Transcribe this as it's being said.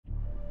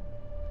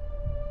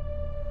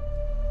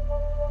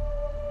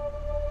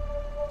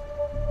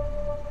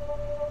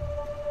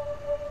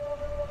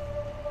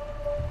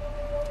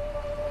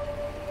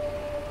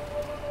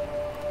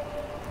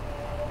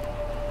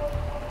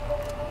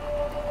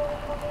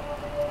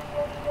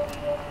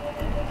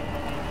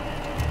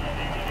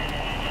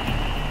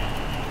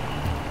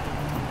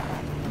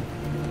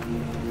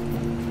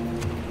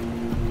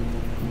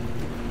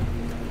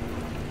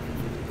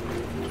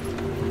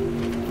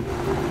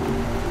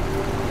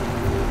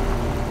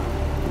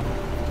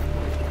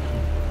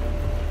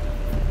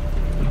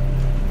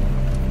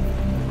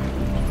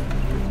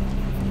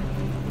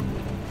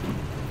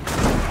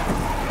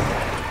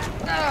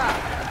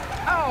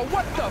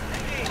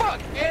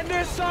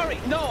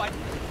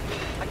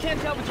can't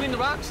tell between the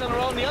rocks on the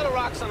road and the other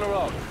rocks on the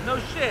road. No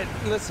shit.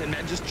 Listen,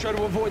 man, just try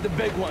to avoid the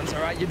big ones,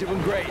 all right? You're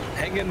doing great.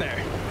 Hang in there.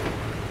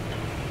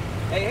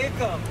 Hey,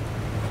 Hickam.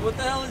 What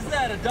the hell is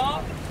that, a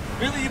dog?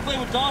 Really, you play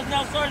with dolls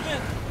now,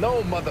 Sergeant?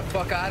 No,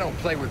 motherfucker, I don't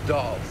play with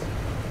dolls.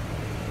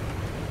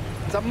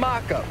 It's a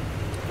mock-up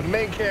for the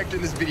main character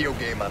in this video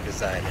game I'm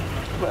designing.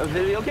 What, a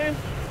video game?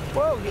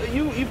 Whoa,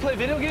 you play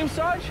video games,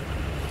 Sarge?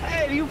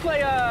 Hey, do you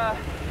play,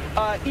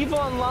 EVE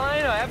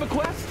Online or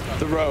EverQuest?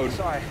 The road.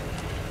 Sorry.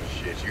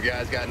 Shit, you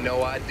guys got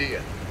no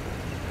idea.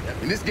 I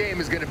mean, this game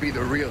is gonna be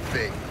the real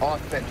thing,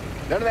 authentic.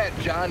 None of that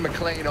John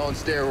McClane on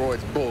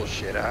steroids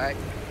bullshit, all right?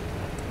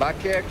 My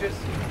characters,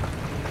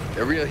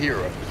 they're real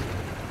heroes.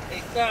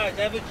 Hey, Sarge,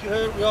 haven't you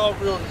heard we're all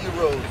real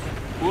heroes?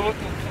 What?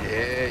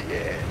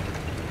 Yeah.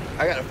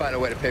 I gotta find a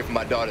way to pay for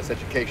my daughter's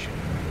education.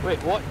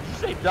 Wait, what? Did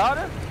you say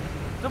daughter?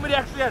 Somebody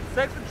actually had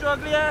sex with your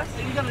ugly ass?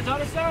 Hey, you got a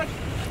daughter, Sarge?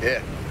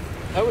 Yeah.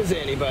 How was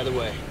Annie, by the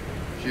way?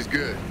 She's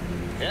good.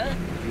 Yeah?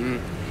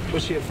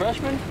 Was she a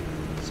freshman?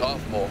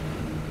 Sophomore.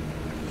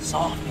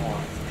 Sophomore?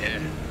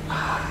 Yeah.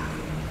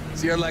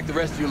 See, unlike the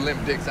rest of you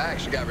limp dicks, I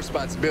actually got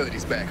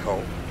responsibilities back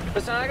home.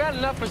 Listen, I got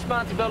enough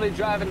responsibility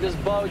driving this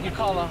boat you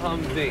call a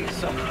Humvee,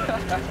 so...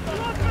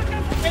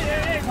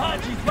 Hey,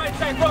 Haji's right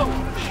side road!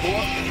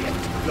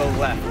 Go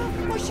left.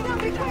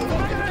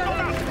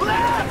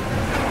 Left!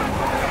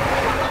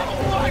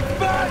 Oh my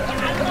God!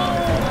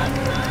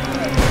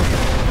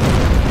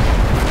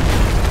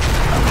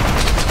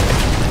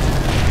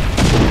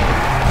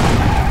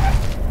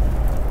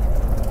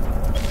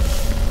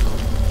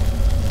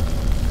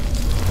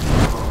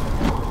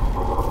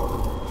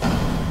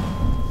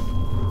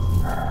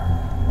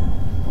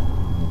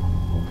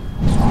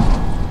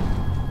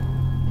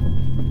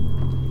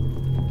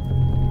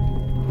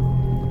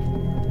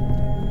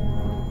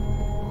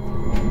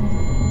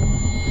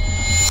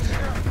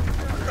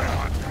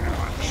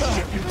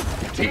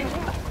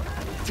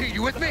 T,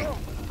 you with me?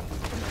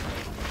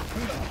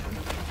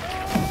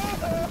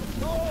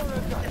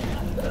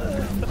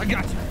 I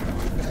got you.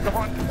 Come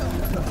on.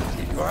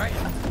 You all right?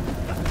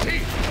 T!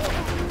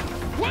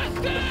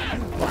 Weston!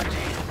 What?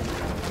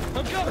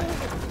 I'm coming.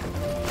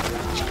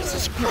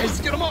 Jesus Christ,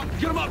 get him up!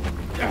 Get him up!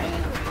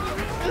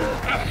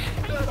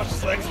 Watch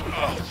his legs.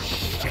 Oh,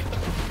 shit.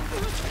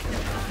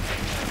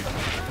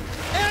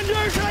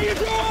 Anders, how you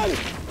doing?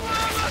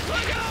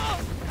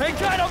 Hang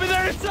tight, I'll be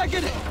there in a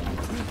second.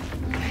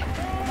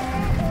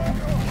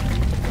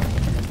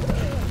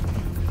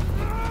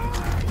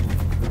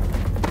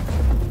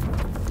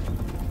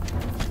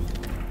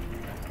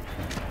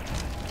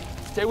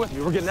 Stay with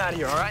me, we're getting out of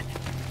here, all right?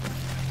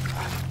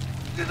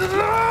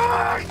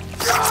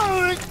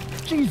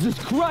 Jesus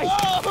Christ!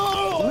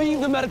 Oh! Leave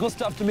the medical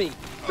stuff to me.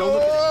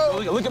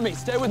 Don't look at me,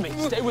 stay with me,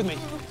 stay with me.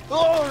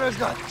 Oh, there's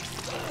God.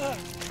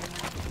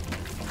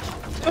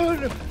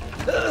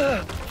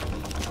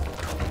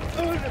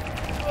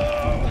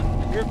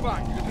 You're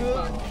fine. You're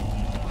fine.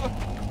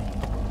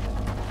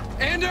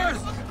 Anders!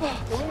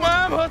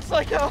 Mom, it's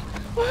like hell.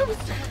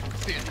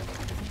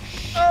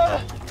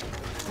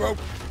 Bro.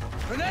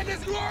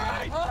 Hernandez, you all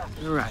right?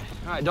 You're right.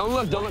 All right, don't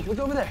look. Look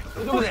over there.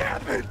 Look over there.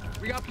 Happened?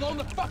 We got blown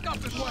the fuck up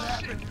is what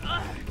happened.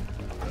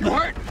 You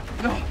hurt?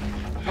 No.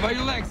 How about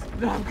your legs?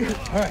 No, I'm good.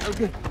 All right. I'm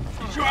good.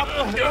 You're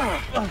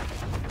up.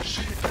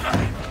 Shit.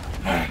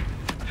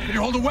 Can you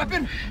hold a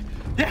weapon?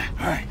 Yeah.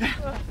 All right.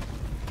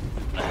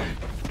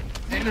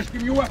 Anders,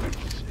 give me your weapon.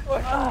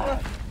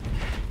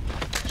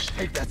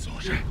 Take that,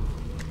 soldier.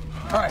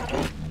 All right.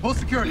 Full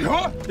security,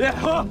 huh? Yeah,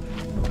 huh?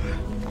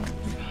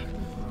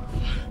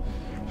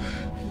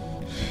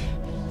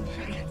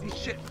 I can't see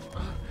shit.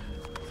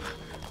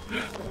 All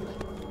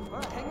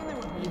right, hang in there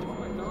with me. You're doing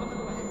great. Don't look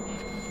away.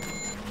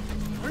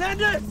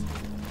 Hernandez!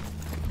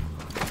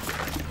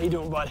 How you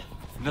doing, bud?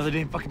 Another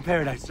day in fucking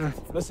paradise, sir.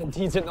 Listen,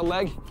 T's hitting the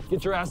leg.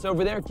 Get your ass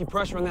over there. Keep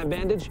pressure on that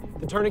bandage.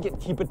 The tourniquet,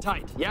 keep it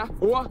tight. Yeah?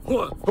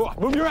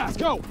 Move your ass.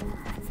 Go!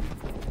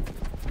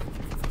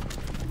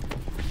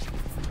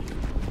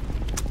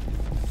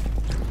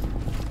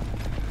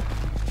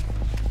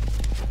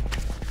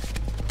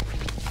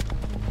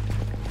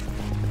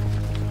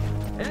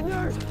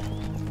 Anders!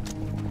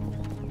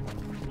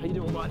 How you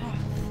doing, bud?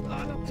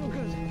 Not too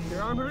good.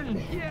 Your arm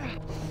hurting? Yeah.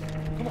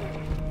 Come on.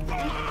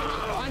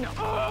 I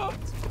know.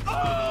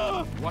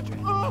 Watch me.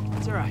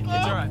 It's all right.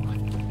 It's all right, bud.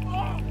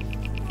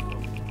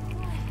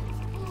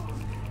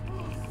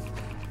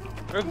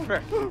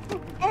 Okay.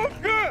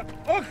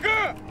 All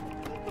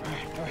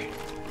right.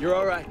 You're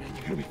all right, man.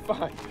 You're gonna be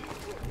fine.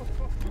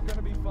 You're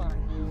gonna be fine.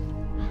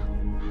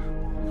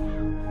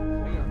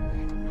 Hang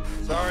on.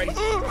 Sorry.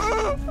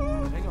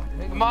 Hang on.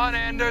 Come on,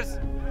 Anders.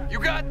 You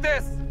got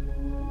this.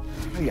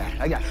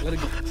 I got it. Let it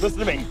go. Listen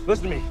to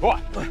me.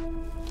 What?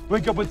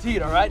 Wake up with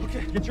Teed, all right?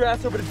 Okay. Get your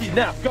ass over to Teed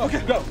now. Go.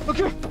 Go.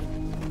 Okay.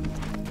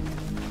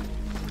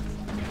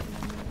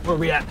 Where are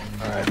we at?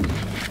 All right.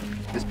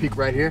 This peak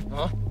right here.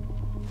 Huh?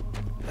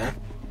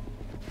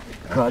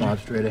 Roger. Bob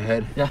straight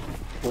ahead. Yeah.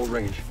 Full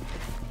range.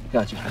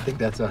 Gotcha. I think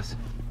that's us.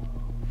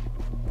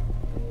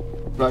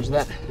 Roger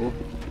that. Cool.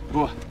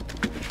 Cool.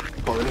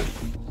 Call it in.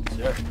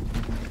 Sir.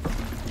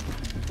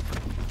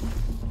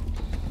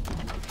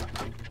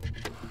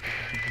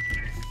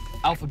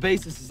 Alpha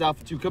Base, this is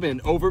Alpha 2, come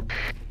in, over.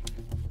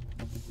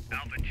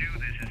 Alpha 2,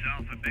 this is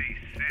Alpha Base,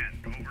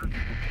 send, over.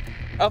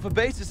 Alpha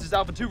Base, this is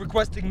Alpha 2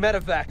 requesting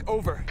medevac,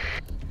 over.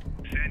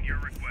 Send your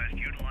request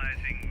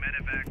utilizing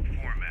medevac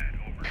format,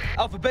 over.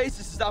 Alpha Base,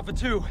 this is Alpha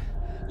 2.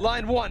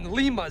 Line 1,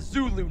 Lima,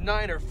 Zulu,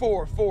 Niner,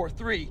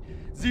 443,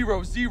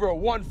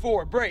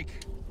 0014, break.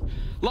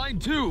 Line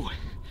 2,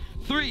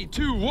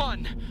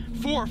 321,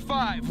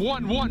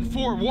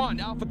 451141,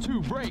 Alpha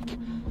 2, break.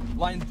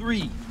 Line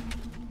 3,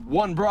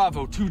 1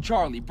 Bravo, 2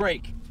 Charlie,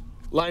 break.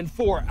 Line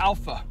 4,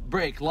 Alpha,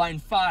 break. Line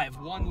 5,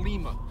 1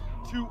 Lima,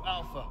 2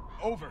 Alpha,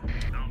 over. Alpha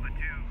 2,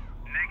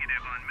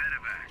 negative on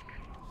medevac.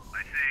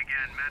 I say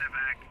again,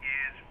 medevac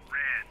is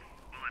red.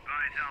 We'll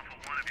advise Alpha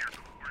 1 of your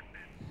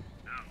coordinates.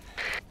 Out.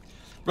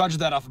 Roger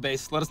that, Alpha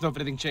Base. Let us know if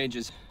anything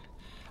changes.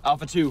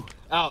 Alpha 2,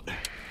 out.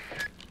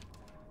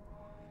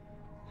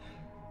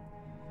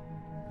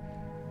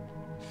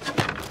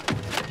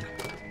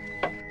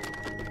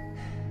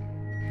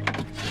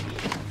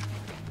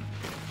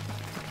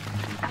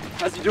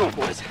 How's he doing,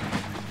 boys?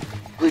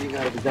 Bleeding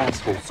out of his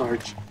asshole,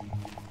 Sarge.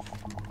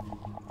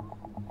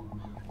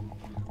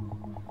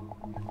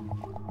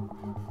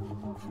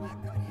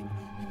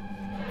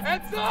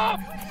 Heads up!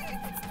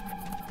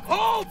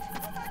 Hold!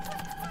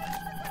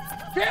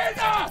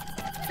 Kena!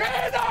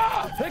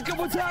 Kena! Think of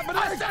what's happening!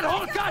 I said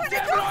hold! God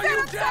damn it, are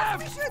you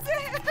deaf?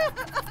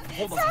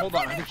 Hold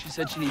on. I think she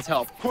said she needs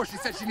help. Of course she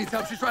said she needs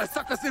help. She's trying to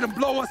suck us in and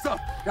blow us up.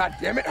 God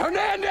damn it.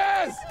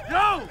 Hernandez!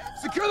 No!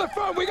 Secure the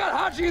front. We got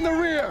Haji in the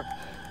rear.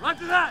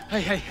 Roger that!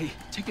 Hey,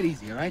 take it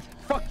easy, all right?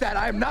 Fuck that.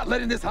 I am not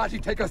letting this Haji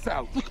take us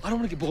out. Look, I don't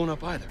want to get blown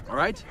up either, all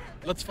right?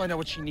 Let's find out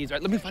what she needs, all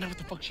right? Let me find out what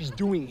the fuck she's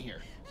doing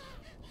here.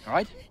 All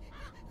right?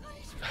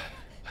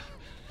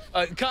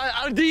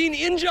 Adrian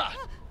Inja!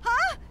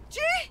 Huh?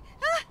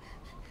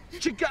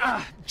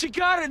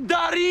 Chikar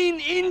Darin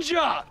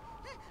Inja!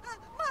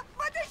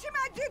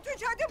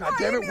 God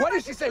damn it. What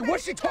did she say?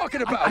 What's she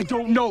talking about? I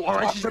don't know, all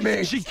right? Talk to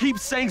me. She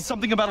keeps saying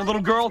something about a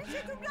little girl.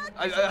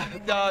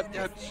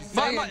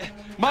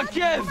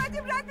 Makev!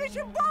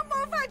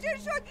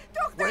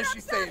 What is she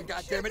saying?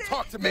 God damn it.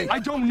 Talk to me. I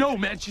don't know,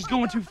 man. She's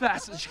going too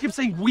fast. She keeps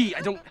saying we.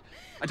 I don't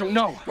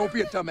know. Don't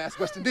be a dumbass,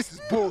 Weston. This is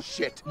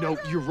bullshit. No,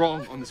 you're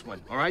wrong on this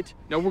one, all right?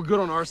 Now, we're good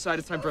on our side.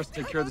 It's time for us to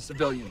take care of the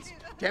civilians.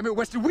 Damn it,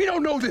 Weston. We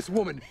don't know this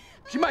woman.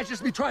 She might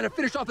just be trying to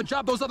finish off the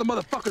job those other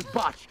motherfuckers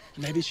botched.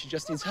 Maybe she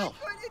just needs help.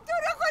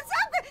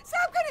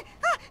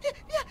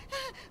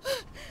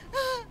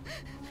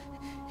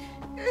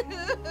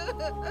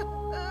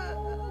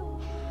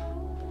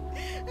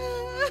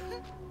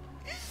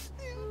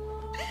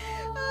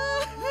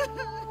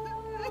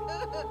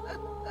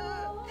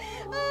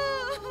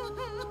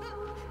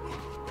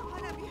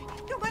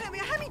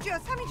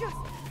 همینجاست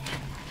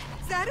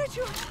زهرا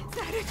جون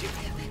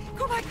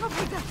کمک ها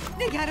بودم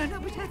نگران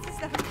نباش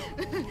عزیزم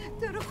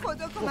تو رو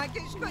خدا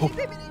کمکش کنی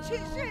ببینی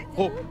چشه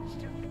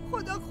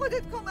خدا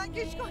خودت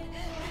کمکش کن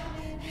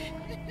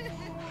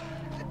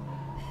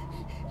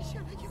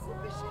ایشالا که خوب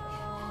بشه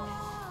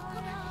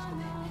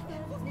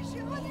خوب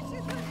میشه حالش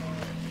چطوره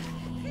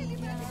خیلی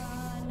بده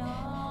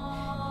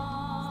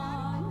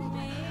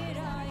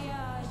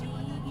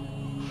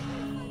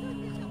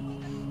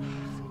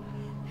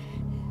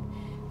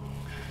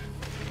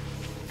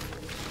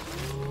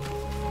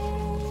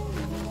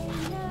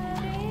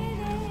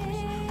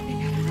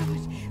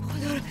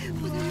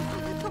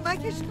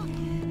کمکش کن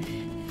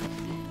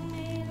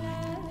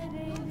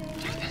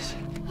Take this.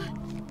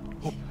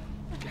 Oh,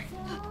 okay.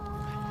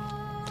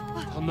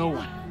 Tell no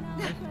one.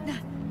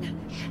 نه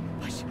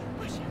باشه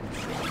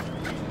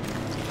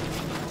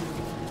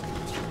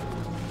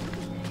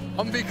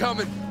Humvee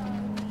coming.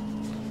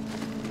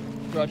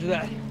 Roger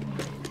that.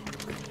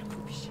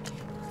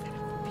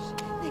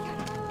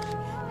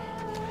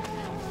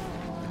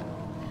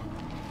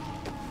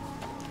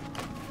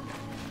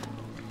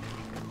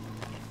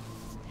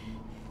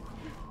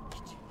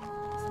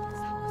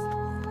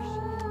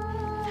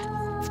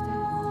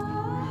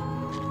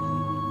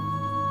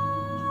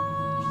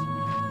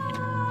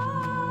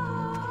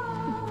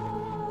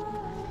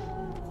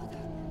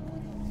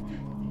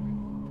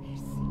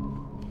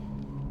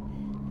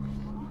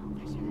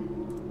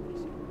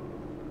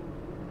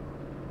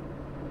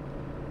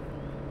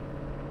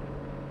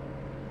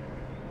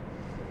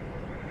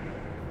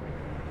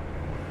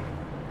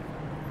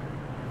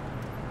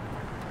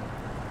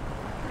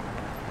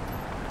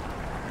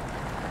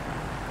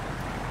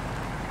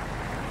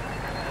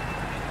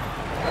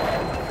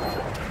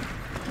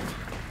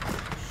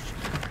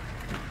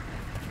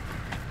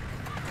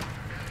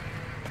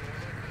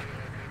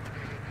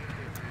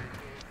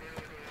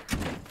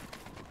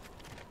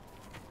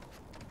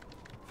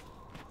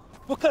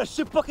 What kind of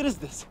shit bucket is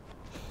this?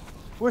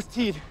 Where's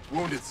Teed?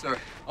 Wounded, sir.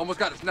 Almost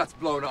got his nuts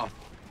blown off.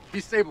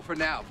 He's stable for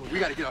now, but we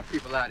gotta get our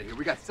people out of here.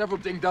 We got several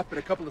dinged up and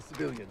a couple of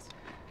civilians.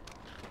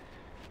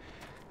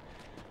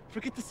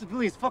 Forget the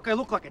civilians. Fuck, I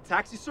look like a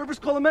taxi service?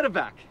 Call a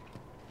medevac.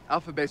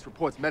 Alpha Base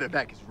reports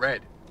medevac is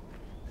red.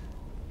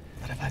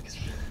 Medevac is...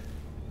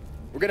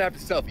 We're gonna have to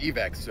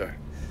self-evac, sir.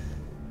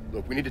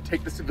 Look, we need to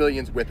take the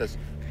civilians with us,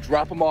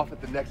 drop them off at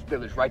the next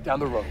village right down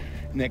the road.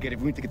 Negative.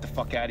 We need to get the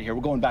fuck out of here.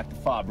 We're going back to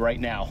FOB right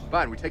now.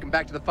 Fine, we take them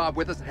back to the FOB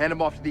with us and hand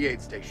them off to the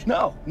aid station.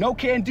 No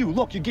can do.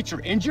 Look, you get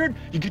your injured,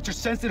 you get your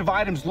sensitive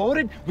items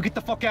loaded, we get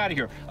the fuck out of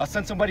here. I'll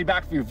send somebody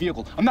back for your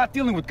vehicle. I'm not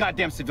dealing with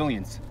goddamn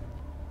civilians.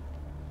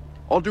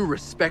 All due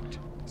respect,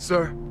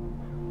 sir.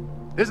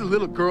 There's a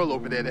little girl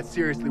over there that's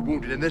seriously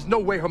wounded, and there's no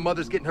way her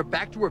mother's getting her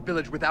back to her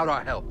village without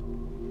our help.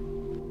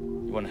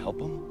 You want to help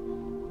them?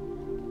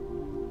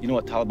 You know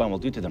what Taliban will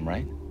do to them,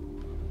 right?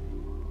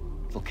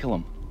 They'll kill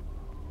them.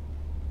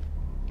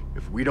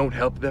 If we don't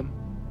help them,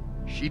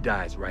 she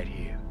dies right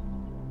here.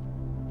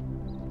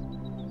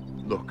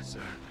 Look,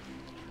 sir,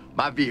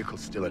 my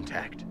vehicle's still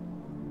intact.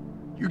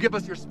 You give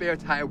us your spare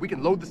tire, we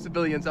can load the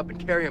civilians up and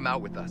carry them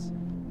out with us.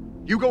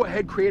 You go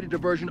ahead, create a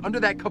diversion. Under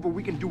that cover,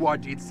 we can do our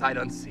deeds sight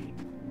unseen.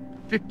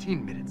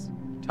 15 minutes,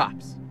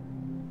 tops.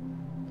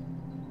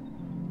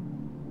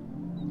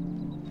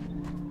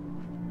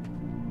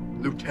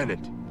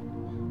 Lieutenant.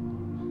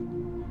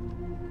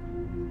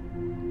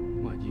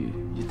 What,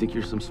 you think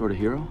you're some sort of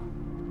hero?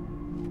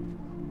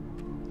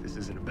 This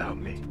isn't about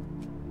me.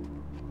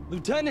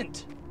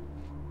 Lieutenant!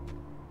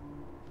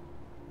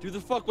 Do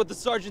the fuck what the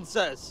sergeant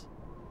says.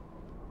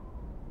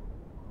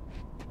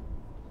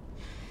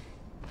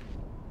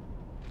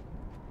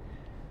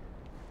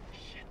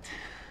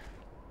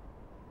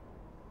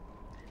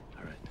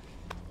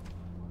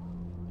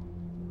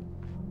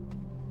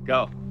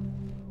 Go.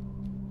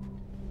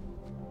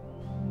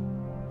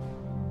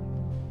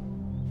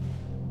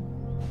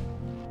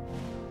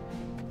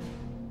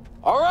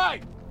 All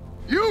right,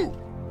 you!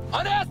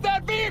 Unass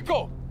that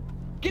vehicle!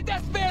 Get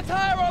that spare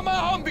tire on my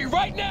Humvee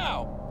right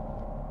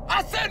now!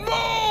 I said move!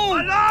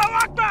 Allahu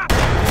Akbar!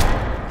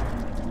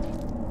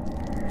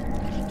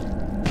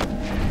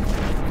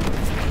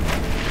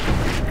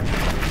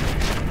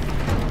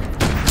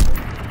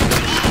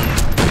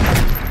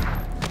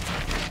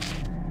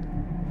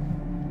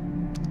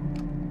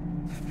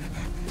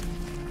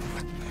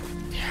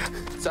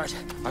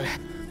 Sergeant,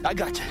 I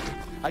got you.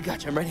 I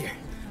got you. I'm right here.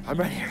 I'm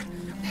right here.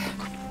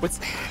 What's...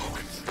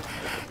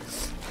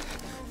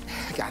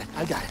 I got it.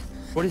 I got it.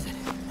 What is it?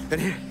 In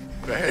here.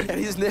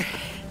 Eddie's in there.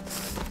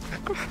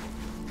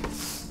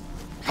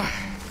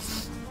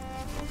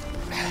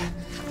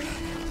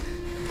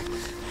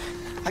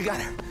 I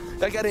got her.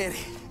 I got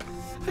Annie.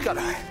 I got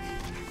her.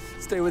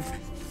 Stay with me.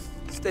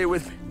 Stay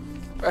with me.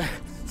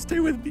 Stay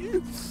with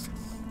me.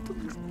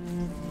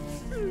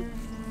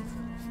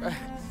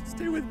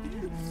 Stay with me.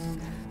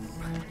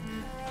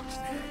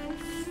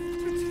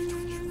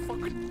 Don't you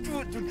fucking do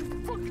it. Don't you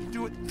fucking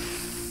do it.